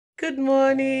Good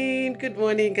morning,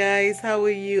 guys. How are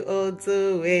you all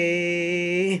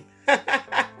doing? Don't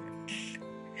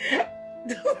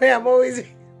worry, I'm always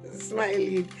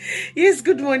smiling. Yes,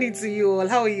 good morning to you all.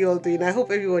 How are you all doing? I hope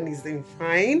everyone is doing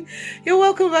fine. You're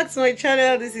welcome back to my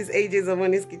channel. This is AJ's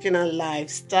Omoni's Kitchen and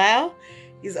Lifestyle.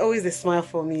 It's always a smile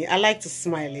for me. I like to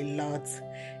smile a lot.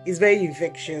 It's very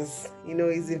infectious.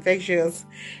 It's infectious.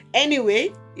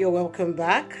 Anyway, you're welcome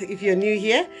back. If you're new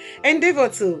here, endeavor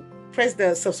to press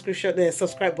the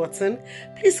subscribe button.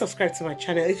 Please subscribe to my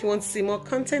channel if you want to see more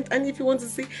content and if you want to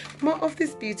see more of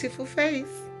this beautiful face.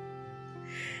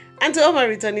 And to all my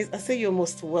returnees, I say you're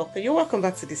most welcome. You're welcome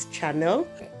back to this channel.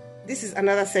 This is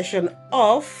another session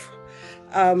of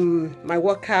my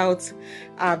workout.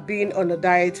 I've been on a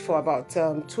diet for about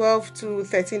 12 to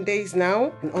 13 days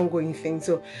now, an ongoing thing.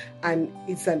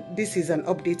 This is an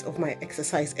update of my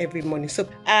exercise every morning. So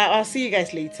I'll see you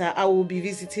guys later. I will be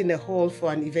visiting a hall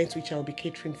for an event which I'll be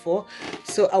catering for,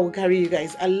 so I will carry you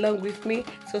guys along with me.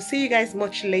 So see you guys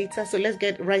much later. So let's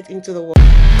get right into the work.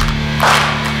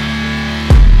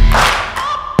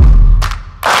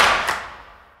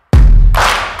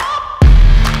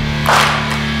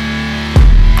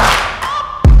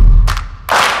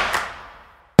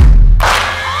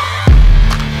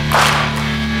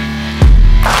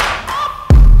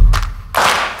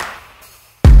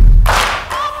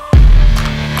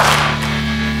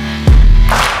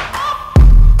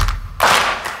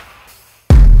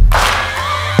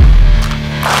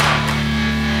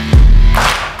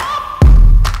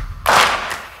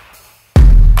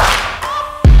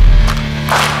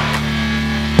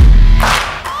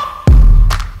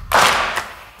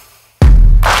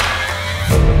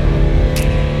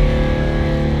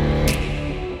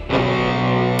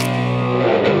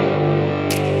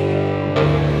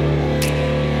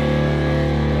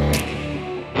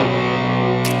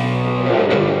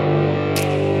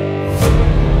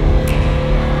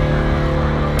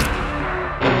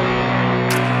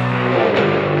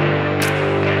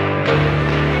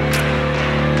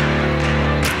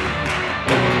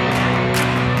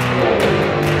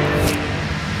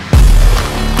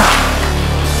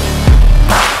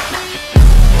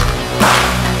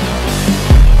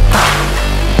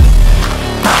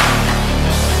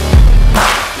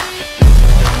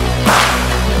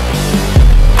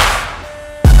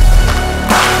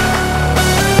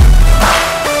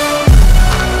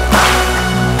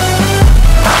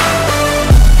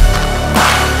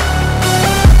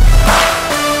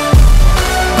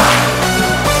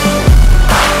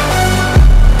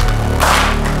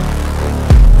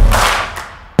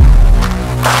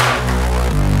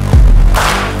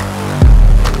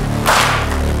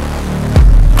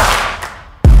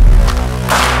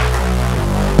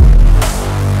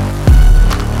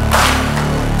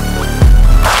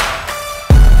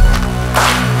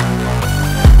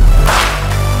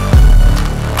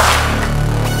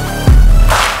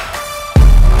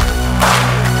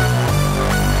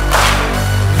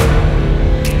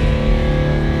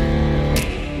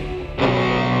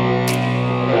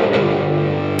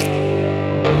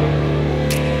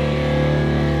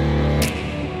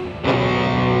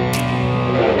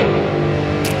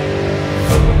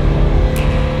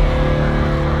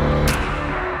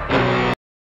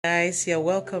 Guys, you're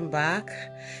welcome back.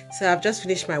 So I've just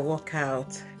finished my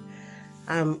workout.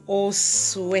 I'm all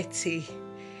sweaty.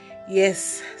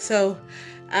 Yes, so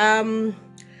I'll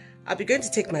be going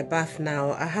to take my bath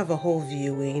now. I have a whole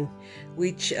viewing,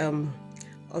 which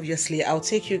obviously I'll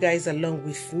take you guys along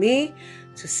with me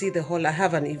to see the hall. I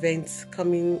have an event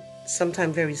coming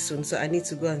sometime very soon, so I need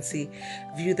to go and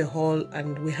view the hall,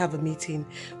 and we have a meeting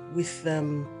with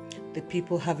the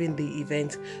people having the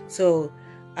event. So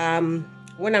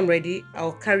when I'm ready,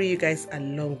 I'll carry you guys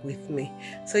along with me.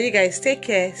 So you guys take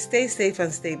care, stay safe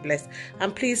and stay blessed,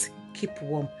 and please keep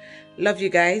warm. Love you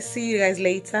guys. See you guys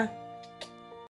later.